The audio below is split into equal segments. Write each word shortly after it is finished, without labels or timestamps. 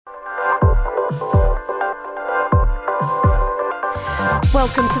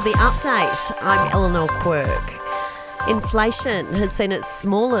Welcome to The Update. I'm Eleanor Quirk. Inflation has seen its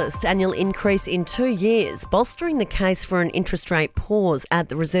smallest annual increase in 2 years, bolstering the case for an interest rate pause at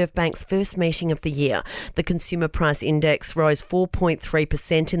the Reserve Bank's first meeting of the year. The Consumer Price Index rose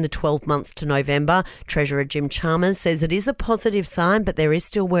 4.3% in the 12 months to November. Treasurer Jim Chalmers says it is a positive sign, but there is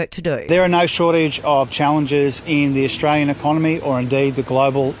still work to do. There are no shortage of challenges in the Australian economy or indeed the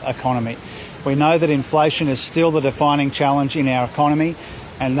global economy. We know that inflation is still the defining challenge in our economy,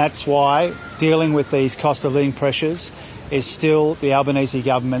 and that's why dealing with these cost of living pressures is still the Albanese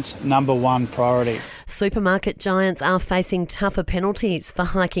government's number one priority. Supermarket giants are facing tougher penalties for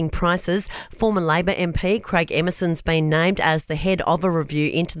hiking prices. Former Labor MP Craig Emerson's been named as the head of a review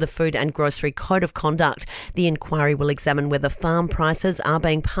into the Food and Grocery Code of Conduct. The inquiry will examine whether farm prices are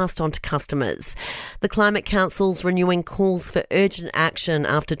being passed on to customers. The Climate Council's renewing calls for urgent action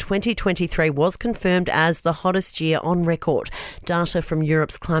after 2023 was confirmed as the hottest year on record. Data from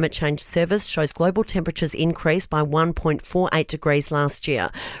Europe's Climate Change Service shows global temperatures increased by 1.48 degrees last year.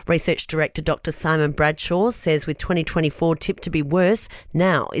 Research Director Dr. Simon Bradshaw says with 2024 tipped to be worse,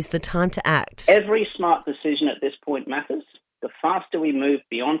 now is the time to act. Every smart decision at this point matters. The faster we move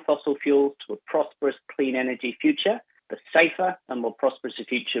beyond fossil fuels to a prosperous, clean energy future, the safer and more prosperous a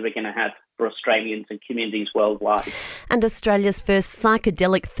future we're going to have for Australians and communities worldwide. And Australia's first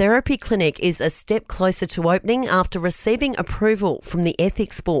psychedelic therapy clinic is a step closer to opening after receiving approval from the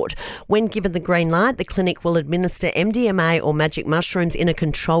Ethics Board. When given the green light, the clinic will administer MDMA or magic mushrooms in a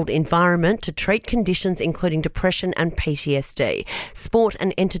controlled environment to treat conditions including depression and PTSD. Sport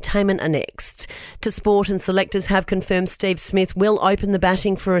and entertainment are next. To sport, and selectors have confirmed Steve Smith will open the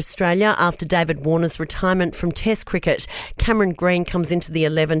batting for Australia after David Warner's retirement from Test cricket. Cameron Green comes into the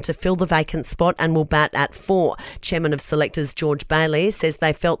 11 to fill the vacant spot and will bat at 4. Chairman of selectors George Bailey says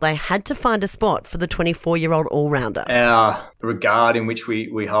they felt they had to find a spot for the 24-year-old all-rounder. Our regard in which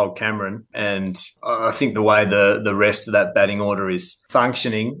we hold Cameron, and I think the way the rest of that batting order is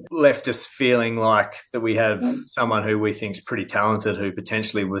functioning, left us feeling like that we have someone who we think is pretty talented, who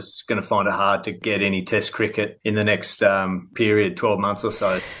potentially was going to find it hard to get any Test cricket in the next period, 12 months or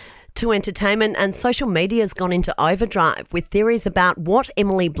so. To entertainment, and social media has gone into overdrive with theories about what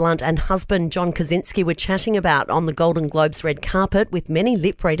Emily Blunt and husband John Krasinski were chatting about on the Golden Globes red carpet, with many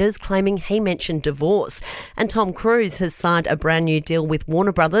lip readers claiming he mentioned divorce. And Tom Cruise has signed a brand new deal with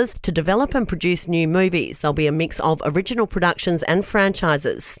Warner Brothers to develop and produce new movies. There'll be a mix of original productions and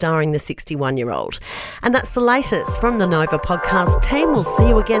franchises starring the 61-year-old. And that's the latest from the Nova podcast team. We'll see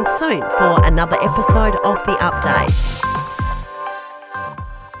you again soon for another episode of The Update.